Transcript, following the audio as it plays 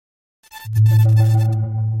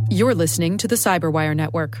You're listening to the Cyberwire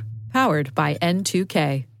Network, powered by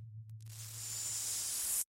N2K.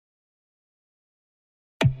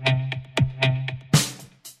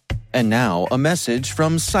 And now, a message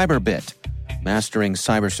from Cyberbit. Mastering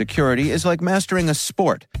cybersecurity is like mastering a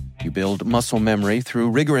sport. You build muscle memory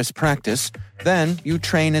through rigorous practice, then you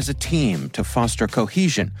train as a team to foster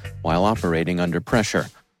cohesion while operating under pressure.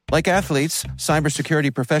 Like athletes,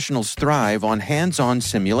 cybersecurity professionals thrive on hands-on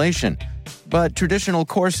simulation. But traditional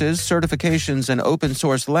courses, certifications, and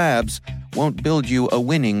open-source labs won't build you a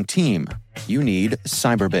winning team. You need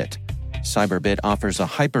Cyberbit. Cyberbit offers a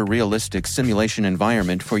hyper-realistic simulation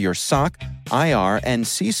environment for your SOC, IR, and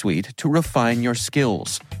C-suite to refine your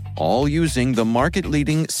skills, all using the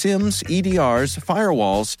market-leading SIMs, EDRs,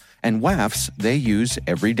 firewalls, and WAFs they use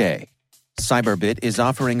every day. Cyberbit is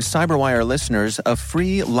offering Cyberwire listeners a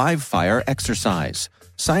free live-fire exercise.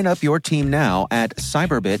 Sign up your team now at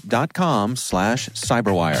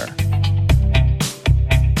cyberbit.com/cyberwire.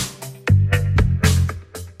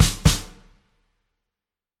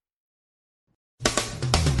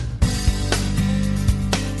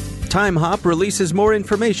 TimeHop releases more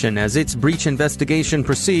information as its breach investigation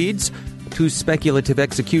proceeds. 2 speculative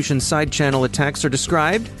execution side-channel attacks are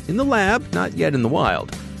described in the lab, not yet in the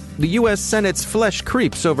wild. The U.S. Senate's flesh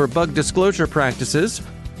creeps over bug disclosure practices.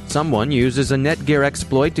 Someone uses a Netgear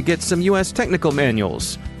exploit to get some U.S. technical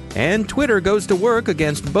manuals. And Twitter goes to work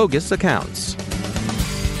against bogus accounts.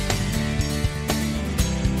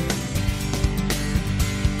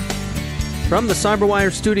 From the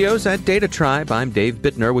Cyberwire studios at Data Tribe, I'm Dave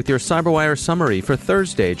Bittner with your Cyberwire summary for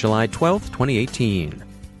Thursday, July 12, 2018.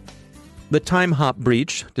 The TimeHop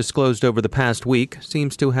breach, disclosed over the past week,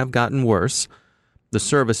 seems to have gotten worse. The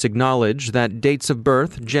service acknowledged that dates of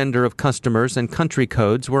birth, gender of customers, and country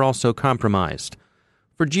codes were also compromised.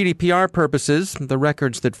 For GDPR purposes, the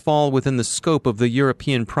records that fall within the scope of the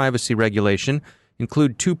European privacy regulation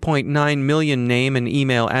include 2.9 million name and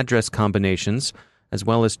email address combinations, as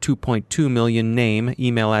well as 2.2 million name,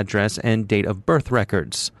 email address, and date of birth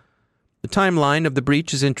records. The timeline of the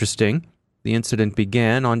breach is interesting. The incident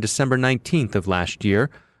began on December 19th of last year,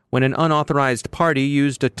 when an unauthorized party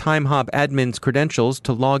used a TimeHop admin's credentials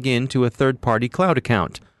to log in to a third-party cloud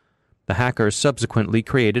account. The hacker subsequently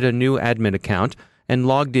created a new admin account and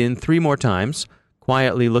logged in 3 more times,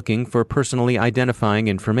 quietly looking for personally identifying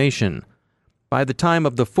information. By the time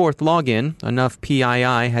of the 4th login, enough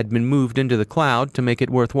PII had been moved into the cloud to make it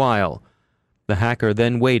worthwhile. The hacker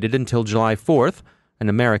then waited until July 4th, an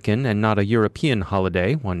American and not a European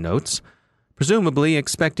holiday, one notes, presumably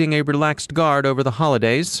expecting a relaxed guard over the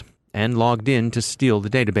holidays, and logged in to steal the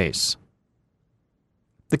database.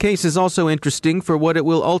 The case is also interesting for what it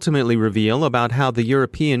will ultimately reveal about how the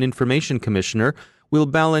European Information Commissioner will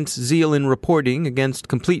balance zeal in reporting against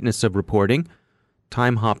completeness of reporting.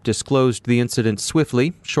 TimeHop disclosed the incident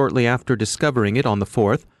swiftly, shortly after discovering it on the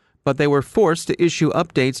 4th, but they were forced to issue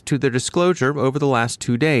updates to their disclosure over the last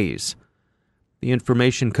 2 days. The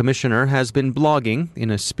Information Commissioner has been blogging, in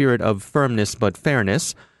a spirit of firmness but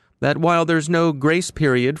fairness, that while there's no grace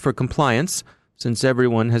period for compliance, since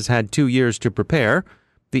everyone has had 2 years to prepare,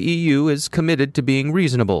 the EU is committed to being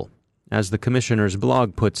reasonable. As the Commissioner's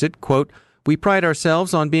blog puts it, quote, "We pride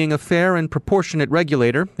ourselves on being a fair and proportionate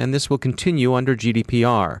regulator, and this will continue under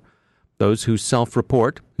GDPR. Those who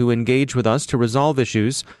self-report, who engage with us to resolve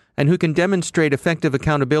issues, and who can demonstrate effective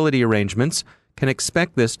accountability arrangements can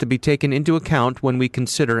expect this to be taken into account when we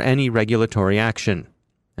consider any regulatory action."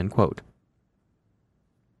 End quote.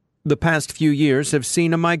 The past few years have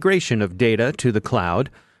seen a migration of data to the cloud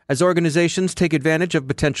as organizations take advantage of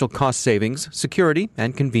potential cost savings, security,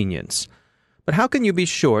 and convenience. But how can you be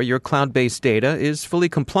sure your cloud-based data is fully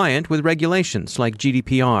compliant with regulations like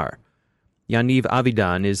GDPR? Yaniv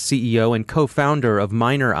Avidan is CEO and co-founder of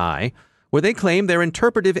MinerEye, where they claim their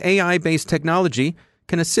interpretive AI-based technology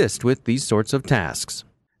can assist with these sorts of tasks.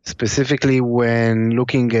 Specifically, when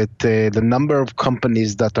looking at the number of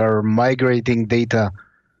companies that are migrating data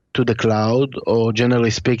to the cloud, or generally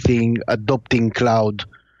speaking, adopting cloud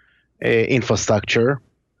infrastructure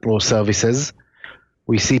or services,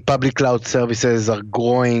 we see public cloud services are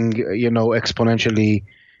growing, exponentially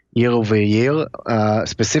year over year,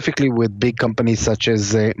 specifically with big companies such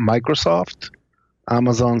as Microsoft,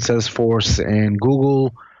 Amazon, Salesforce, and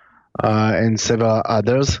Google, and several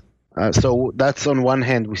others. So that's on one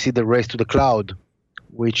hand, we see the race to the cloud,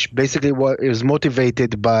 which basically is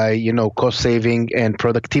motivated by, cost saving and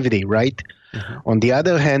productivity, right? Mm-hmm. On the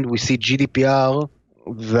other hand, we see GDPR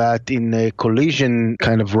that in a collision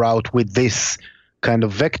kind of route with this kind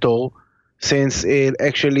of vector, since it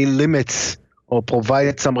actually limits or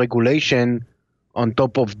provides some regulation on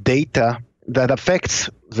top of data that affects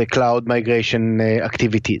the cloud migration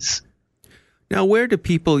activities. Now, where do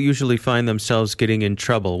people usually find themselves getting in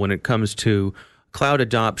trouble when it comes to cloud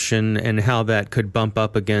adoption and how that could bump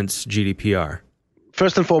up against GDPR?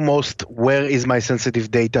 First and foremost, where is my sensitive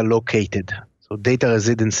data located? So data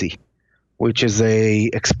residency, which is a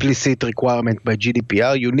explicit requirement by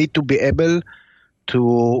GDPR. You need to be able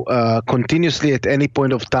to continuously at any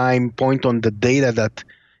point of time point on the data that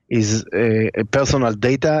is personal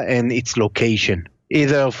data and its location,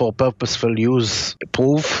 either for purposeful use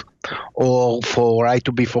proof or for right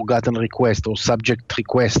to be forgotten request or subject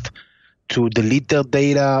request to delete their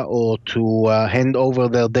data or to hand over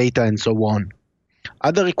their data and so on.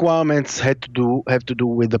 Other requirements have to do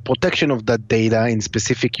with the protection of that data in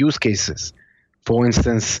specific use cases. For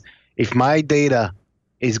instance, if my data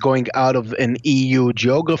is going out of an EU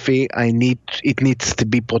geography, it needs to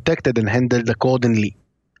be protected and handled accordingly.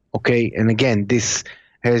 Okay, and again, this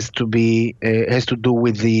has to do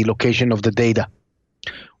with the location of the data.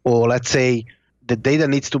 Or let's say the data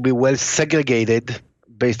needs to be well segregated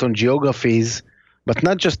based on geographies, but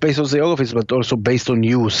not just based on geographies, but also based on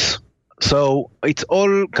use. So it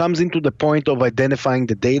all comes into the point of identifying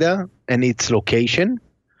the data and its location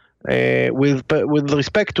with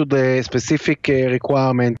respect to the specific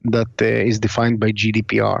requirement that is defined by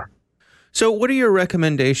GDPR. So what are your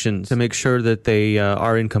recommendations to make sure that they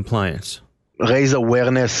are in compliance? Raise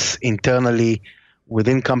awareness internally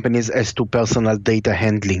within companies as to personal data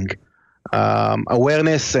handling.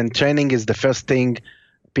 Awareness and training is the first thing.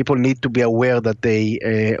 People need to be aware that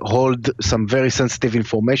they hold some very sensitive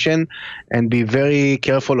information and be very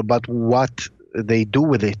careful about what they do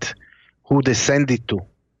with it, who they send it to,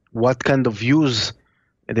 what kind of use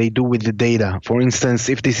they do with the data. For instance,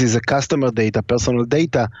 if this is a customer data, personal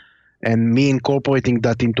data, and me incorporating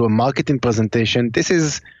that into a marketing presentation, this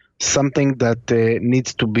is something that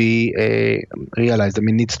needs to be realized. I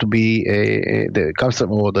mean, needs to be the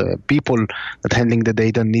customer or the people that handling the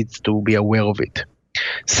data needs to be aware of it.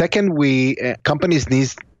 Second, companies need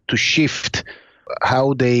to shift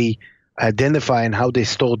how they identify and how they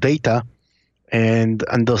store data, and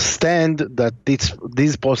understand that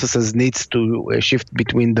these processes needs to shift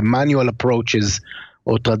between the manual approaches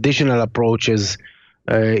or traditional approaches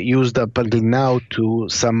used up until now to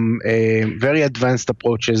some very advanced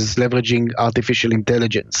approaches leveraging artificial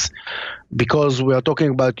intelligence, because we are talking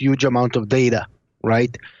about huge amount of data,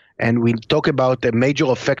 right? And we talk about a major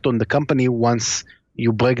effect on the company once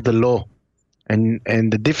you break the law. And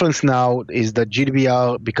the difference now is that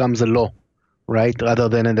GDPR becomes a law, right, rather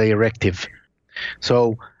than a directive.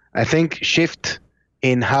 So I think shift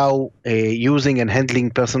in how using and handling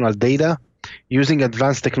personal data, using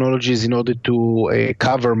advanced technologies in order to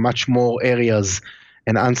cover much more areas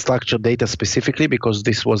and unstructured data specifically, because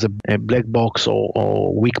this was a black box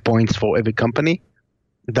or weak points for every company,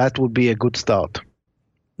 that would be a good start.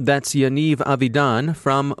 That's Yaniv Avidan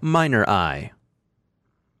from MinerEye.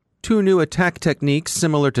 2 new attack techniques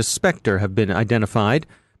similar to Spectre have been identified.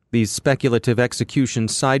 These speculative execution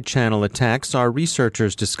side-channel attacks are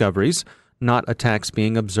researchers' discoveries, not attacks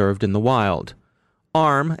being observed in the wild.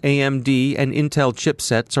 ARM, AMD, and Intel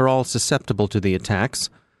chipsets are all susceptible to the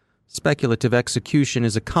attacks. Speculative execution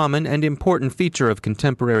is a common and important feature of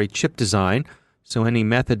contemporary chip design, so any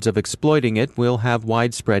methods of exploiting it will have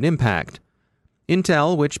widespread impact.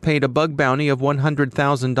 Intel, which paid a bug bounty of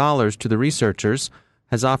 $100,000 to the researchers,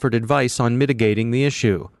 has offered advice on mitigating the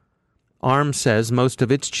issue. ARM says most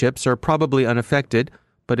of its chips are probably unaffected,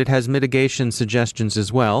 but it has mitigation suggestions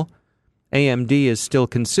as well. AMD is still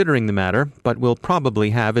considering the matter, but will probably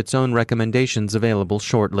have its own recommendations available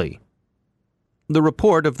shortly. The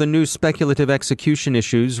report of the new speculative execution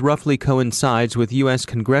issues roughly coincides with U.S.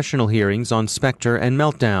 congressional hearings on Spectre and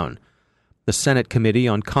Meltdown. The Senate Committee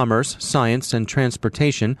on Commerce, Science, and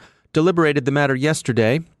Transportation deliberated the matter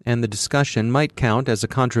yesterday, and the discussion might count as a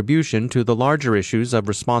contribution to the larger issues of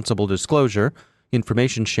responsible disclosure,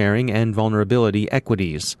 information sharing, and vulnerability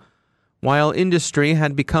equities. While industry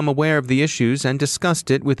had become aware of the issues and discussed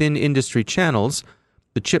it within industry channels,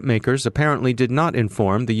 the chipmakers apparently did not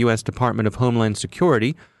inform the U.S. Department of Homeland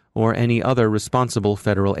Security or any other responsible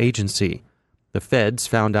federal agency. The feds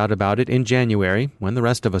found out about it in January, when the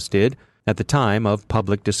rest of us did, at the time of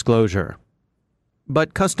public disclosure.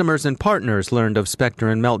 But customers and partners learned of Spectre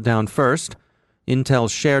and Meltdown first. Intel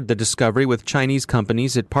shared the discovery with Chinese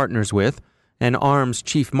companies it partners with, and ARM's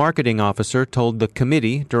chief marketing officer told the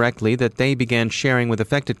committee directly that they began sharing with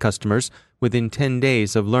affected customers within 10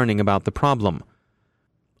 days of learning about the problem.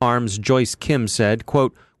 ARM's Joyce Kim said,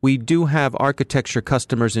 quote, "We do have architecture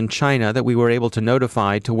customers in China that we were able to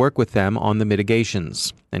notify to work with them on the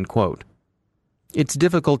mitigations," end quote. It's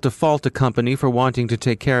difficult to fault a company for wanting to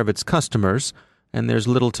take care of its customers, and there's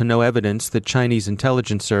little to no evidence that Chinese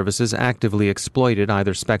intelligence services actively exploited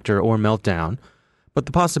either Spectre or Meltdown. But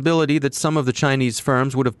the possibility that some of the Chinese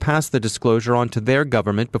firms would have passed the disclosure on to their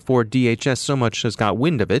government before DHS so much as got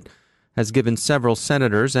wind of it has given several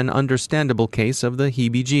senators an understandable case of the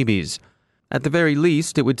heebie-jeebies. At the very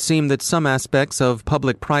least, it would seem that some aspects of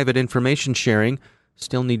public-private information sharing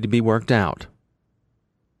still need to be worked out.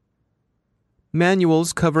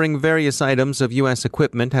 Manuals covering various items of U.S.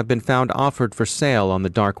 equipment have been found offered for sale on the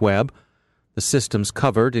dark web. The systems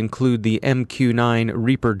covered include the MQ-9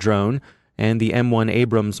 Reaper drone and the M1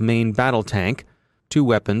 Abrams main battle tank, two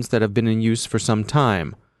weapons that have been in use for some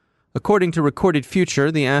time. According to Recorded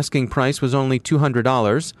Future, the asking price was only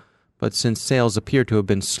 $200, but since sales appear to have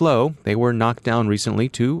been slow, they were knocked down recently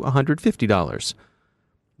to $150.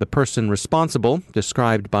 The person responsible,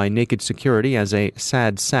 described by Naked Security as a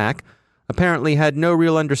sad sack, apparently had no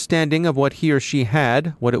real understanding of what he or she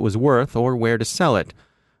had, what it was worth, or where to sell it.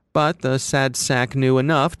 But the sad sack knew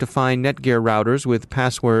enough to find Netgear routers with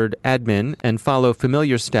password admin and follow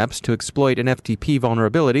familiar steps to exploit an FTP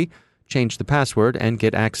vulnerability, change the password, and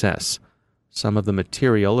get access. Some of the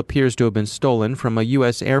material appears to have been stolen from a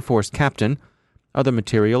U.S. Air Force captain. Other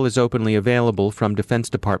material is openly available from Defense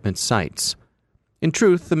Department sites. In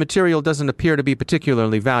truth, the material doesn't appear to be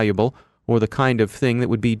particularly valuable, or the kind of thing that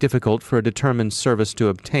would be difficult for a determined service to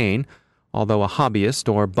obtain, although a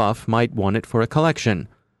hobbyist or buff might want it for a collection.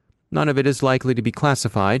 None of it is likely to be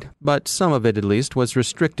classified, but some of it at least was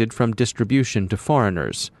restricted from distribution to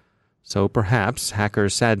foreigners. So perhaps hacker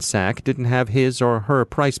Sadsack didn't have his or her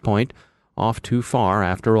price point off too far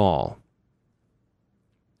after all.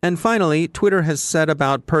 And finally, Twitter has set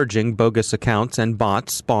about purging bogus accounts and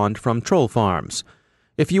bots spawned from troll farms.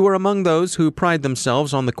 If you were among those who pride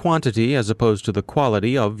themselves on the quantity as opposed to the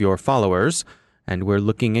quality of your followers, and we're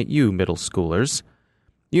looking at you, middle schoolers,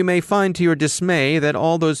 you may find to your dismay that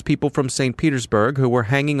all those people from St. Petersburg who were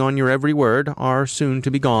hanging on your every word are soon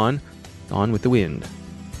to be gone with the wind.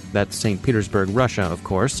 That's St. Petersburg, Russia, of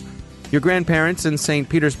course. Your grandparents in St.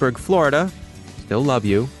 Petersburg, Florida, still love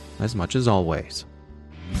you as much as always.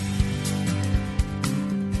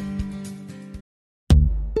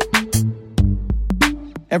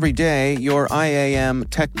 Every day, your IAM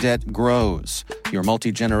tech debt grows. Your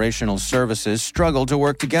multi-generational services struggle to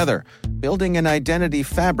work together. Building an identity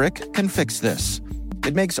fabric can fix this.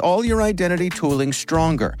 It makes all your identity tooling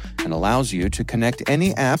stronger and allows you to connect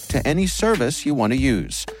any app to any service you want to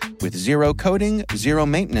use, with zero coding, zero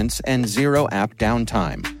maintenance, and zero app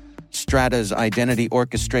downtime. Strata's identity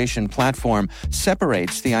orchestration platform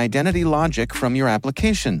separates the identity logic from your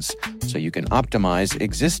applications, so you can optimize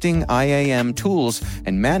existing IAM tools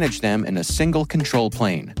and manage them in a single control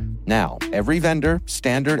plane. Now, every vendor,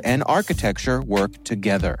 standard, and architecture work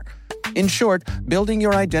together. In short, building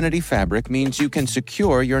your identity fabric means you can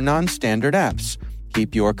secure your non-standard apps,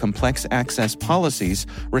 keep your complex access policies,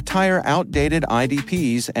 retire outdated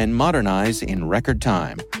IDPs, and modernize in record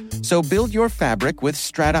time. So build your fabric with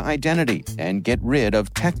Strata Identity and get rid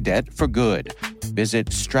of tech debt for good.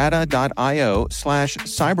 Visit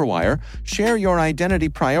strata.io/cyberwire, share your identity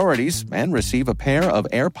priorities, and receive a pair of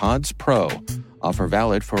AirPods Pro. Offer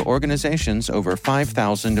valid for organizations over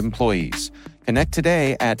 5,000 employees. Connect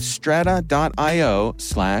today at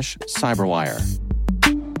strata.io/cyberwire.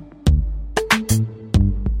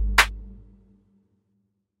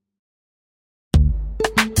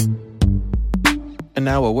 And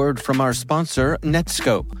now a word from our sponsor,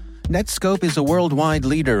 Netskope. Netskope is a worldwide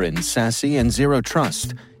leader in SASE and Zero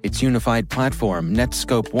Trust. Its unified platform,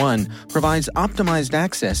 Netskope One, provides optimized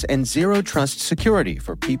access and Zero Trust security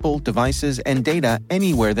for people, devices, and data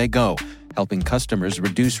anywhere they go, helping customers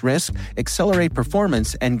reduce risk, accelerate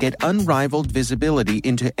performance, and get unrivaled visibility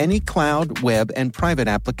into any cloud, web, and private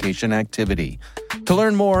application activity. To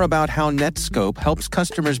learn more about how Netskope helps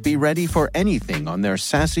customers be ready for anything on their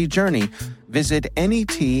SASE journey, visit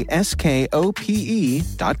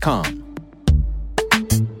netskope.com.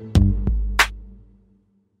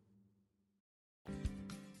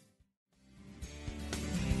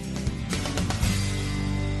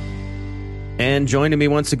 And joining me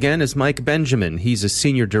once again is Mike Benjamin. He's a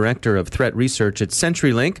Senior Director of Threat Research at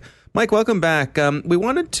CenturyLink. Mike, welcome back. We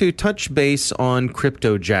wanted to touch base on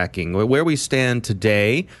cryptojacking, where we stand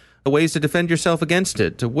today, ways to defend yourself against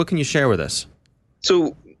it. What can you share with us?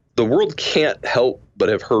 So the world can't help but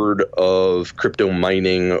have heard of crypto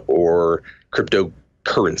mining or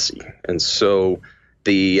cryptocurrency. And so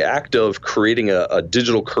the act of creating a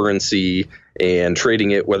digital currency and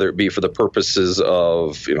trading it, whether it be for the purposes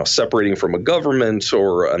of separating from a government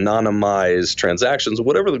or anonymized transactions,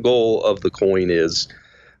 whatever the goal of the coin is.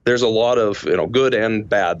 There's a lot of good and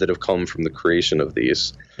bad that have come from the creation of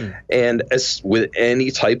these. And as with any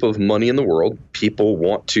type of money in the world, people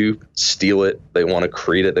want to steal it. They want to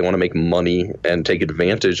create it. They want to make money and take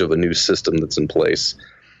advantage of a new system that's in place.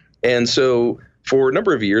 And so for a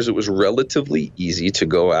number of years, it was relatively easy to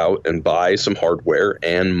go out and buy some hardware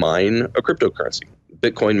and mine a cryptocurrency.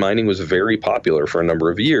 Bitcoin mining was very popular for a number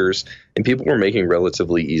of years, and people were making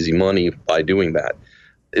relatively easy money by doing that.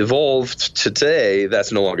 Evolved today,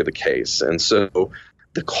 that's no longer the case. And so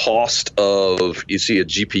the cost of, you see a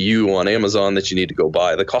GPU on Amazon that you need to go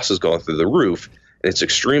buy, the cost has gone through the roof. And it's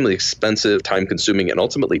extremely expensive, time consuming, and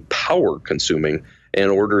ultimately power consuming in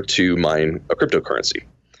order to mine a cryptocurrency.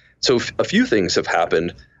 So a few things have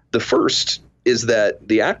happened. The first is that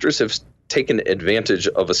the actors have taken advantage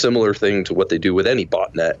of a similar thing to what they do with any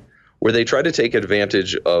botnet, where they try to take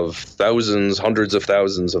advantage of thousands, hundreds of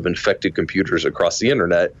thousands of infected computers across the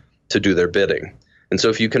internet to do their bidding. And so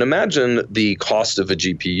if you can imagine the cost of a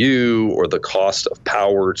GPU or the cost of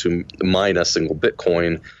power to mine a single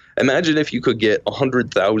Bitcoin, imagine if you could get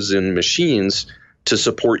 100,000 machines to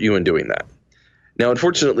support you in doing that. Now,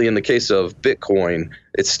 unfortunately, in the case of Bitcoin,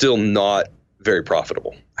 it's still not very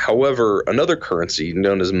profitable. However, another currency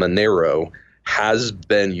known as Monero has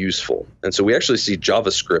been useful. And so we actually see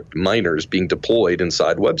JavaScript miners being deployed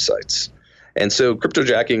inside websites. And so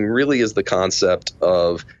cryptojacking really is the concept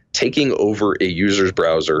of taking over a user's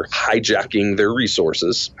browser, hijacking their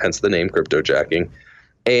resources, hence the name cryptojacking,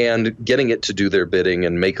 and getting it to do their bidding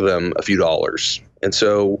and make them a few dollars. And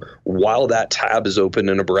so while that tab is open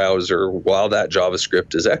in a browser, while that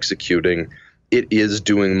JavaScript is executing, it is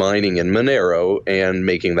doing mining in Monero and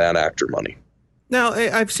making that actor money. Now,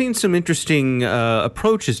 I've seen some interesting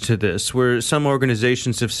approaches to this where some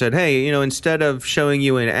organizations have said, hey, instead of showing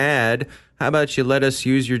you an ad, how about you let us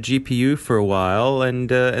use your GPU for a while and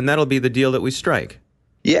that'll be the deal that we strike?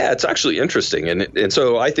 Yeah, it's actually interesting. And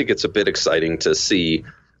so I think it's a bit exciting to see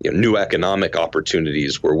new economic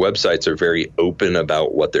opportunities where websites are very open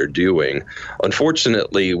about what they're doing.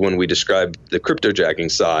 Unfortunately, when we describe the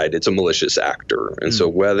cryptojacking side, it's a malicious actor. And so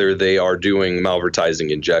whether they are doing malvertising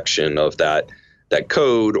injection of that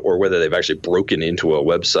code or whether they've actually broken into a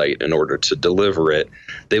website in order to deliver it,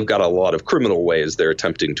 they've got a lot of criminal ways they're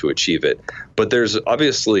attempting to achieve it. But there's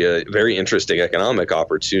obviously a very interesting economic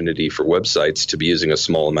opportunity for websites to be using a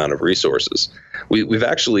small amount of resources. We've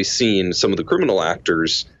actually seen some of the criminal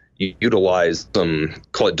actors utilize some,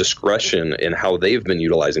 call it discretion, in how they've been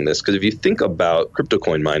utilizing this. Because if you think about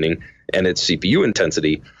cryptocoin mining and its CPU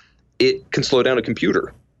intensity, it can slow down a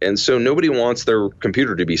computer. And so nobody wants their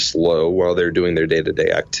computer to be slow while they're doing their day-to-day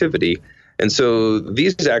activity. And so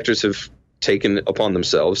these actors have taken upon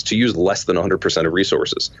themselves to use less than 100% of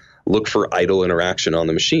resources, look for idle interaction on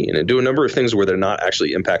the machine, and do a number of things where they're not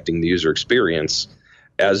actually impacting the user experience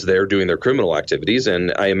as they're doing their criminal activities.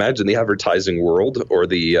 And I imagine the advertising world or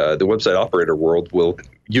the website operator world will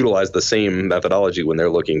utilize the same methodology when they're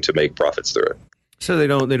looking to make profits through it. So they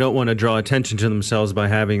don't want to draw attention to themselves by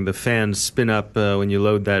having the fans spin up when you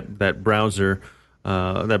load that browser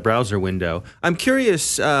window. I'm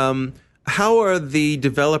curious, how are the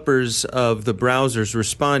developers of the browsers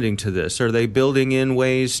responding to this? Are they building in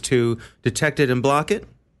ways to detect it and block it?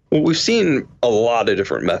 Well, we've seen a lot of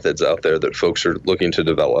different methods out there that folks are looking to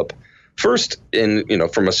develop. First,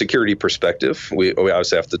 from a security perspective, we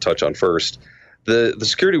obviously have to touch on first. The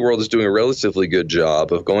security world is doing a relatively good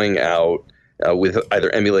job of going out with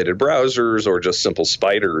either emulated browsers or just simple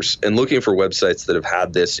spiders and looking for websites that have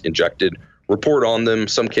had this injected, report on them,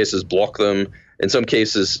 some cases block them, in some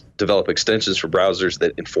cases develop extensions for browsers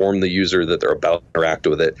that inform the user that they're about to interact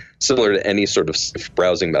with it, similar to any sort of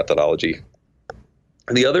browsing methodology.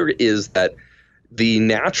 The other is that the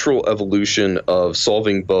natural evolution of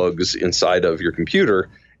solving bugs inside of your computer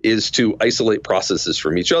is to isolate processes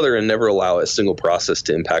from each other and never allow a single process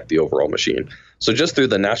to impact the overall machine. So just through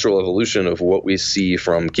the natural evolution of what we see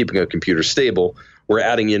from keeping a computer stable, we're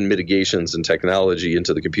adding in mitigations and technology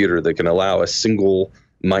into the computer that can allow a single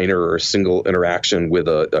miner or a single interaction with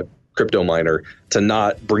a crypto miner to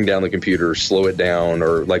not bring down the computer, slow it down,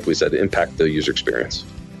 or like we said, impact the user experience.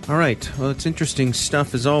 All right. Well, it's interesting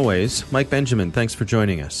stuff as always. Mike Benjamin, thanks for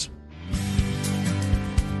joining us.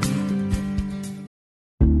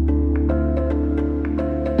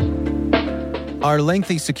 Are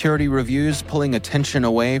lengthy security reviews pulling attention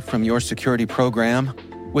away from your security program?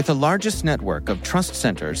 With the largest network of trust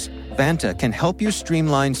centers, Vanta can help you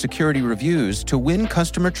streamline security reviews to win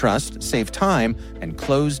customer trust, save time, and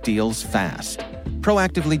close deals fast.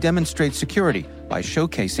 Proactively demonstrate security by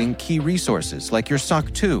showcasing key resources like your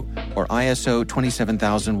SOC 2 or ISO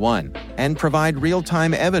 27001 and provide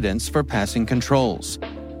real-time evidence for passing controls.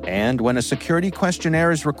 And when a security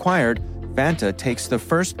questionnaire is required, Vanta takes the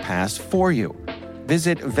first pass for you.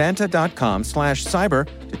 Visit vanta.com/cyber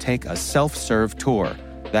to take a self-serve tour.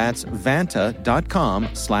 That's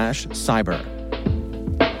vanta.com/cyber.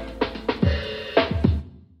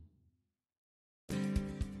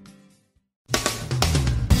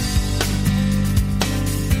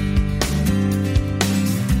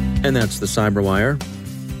 And that's the Cyberwire.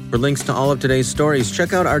 For links to all of today's stories,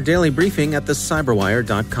 check out our daily briefing at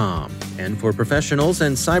thecyberwire.com. And for professionals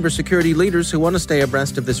and cybersecurity leaders who want to stay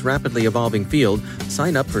abreast of this rapidly evolving field,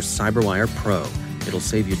 sign up for Cyberwire Pro. It'll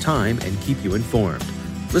save you time and keep you informed.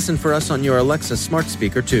 Listen for us on your Alexa smart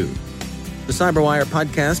speaker, too. The Cyberwire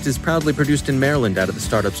podcast is proudly produced in Maryland out of the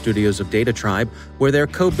startup studios of Data Tribe, where they're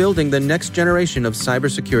co-building the next generation of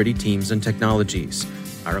cybersecurity teams and technologies.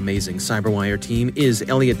 Our amazing Cyberwire team is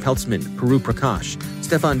Elliot Peltzman, Puru Prakash,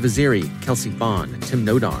 Stefan Vaziri, Kelsey Bond, Tim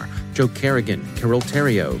Nodar, Joe Kerrigan, Carol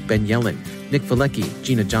Terrio, Ben Yellen, Nick Valecki,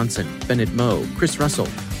 Gina Johnson, Bennett Moe, Chris Russell,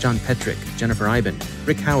 John Petrick, Jennifer Iben,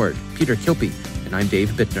 Rick Howard, Peter Kilpie, and I'm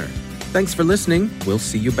Dave Bittner. Thanks for listening. We'll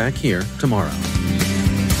see you back here tomorrow.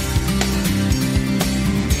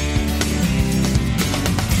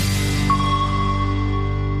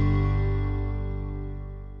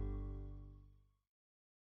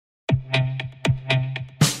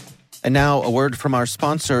 And now a word from our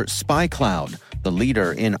sponsor, SpyCloud, the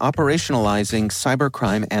leader in operationalizing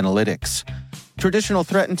cybercrime analytics. Traditional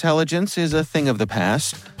threat intelligence is a thing of the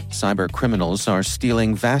past. Cyber criminals are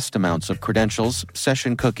stealing vast amounts of credentials,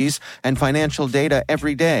 session cookies, and financial data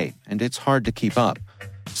every day, and it's hard to keep up.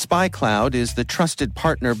 SpyCloud is the trusted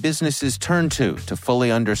partner businesses turn to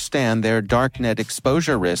fully understand their darknet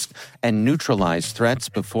exposure risk and neutralize threats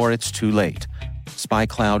before it's too late.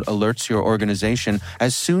 SpyCloud alerts your organization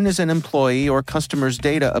as soon as an employee or customer's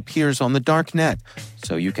data appears on the dark net,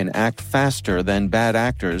 so you can act faster than bad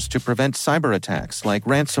actors to prevent cyber attacks like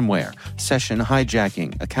ransomware, session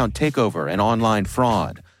hijacking, account takeover, and online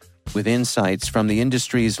fraud. With insights from the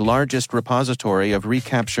industry's largest repository of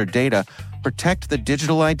recaptured data, protect the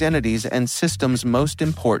digital identities and systems most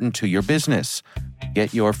important to your business.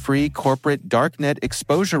 Get your free corporate darknet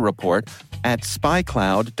exposure report at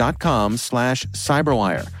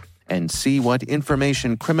spycloud.com/cyberwire and see what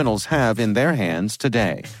information criminals have in their hands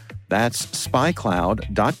today. That's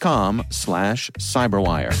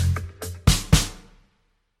spycloud.com/cyberwire.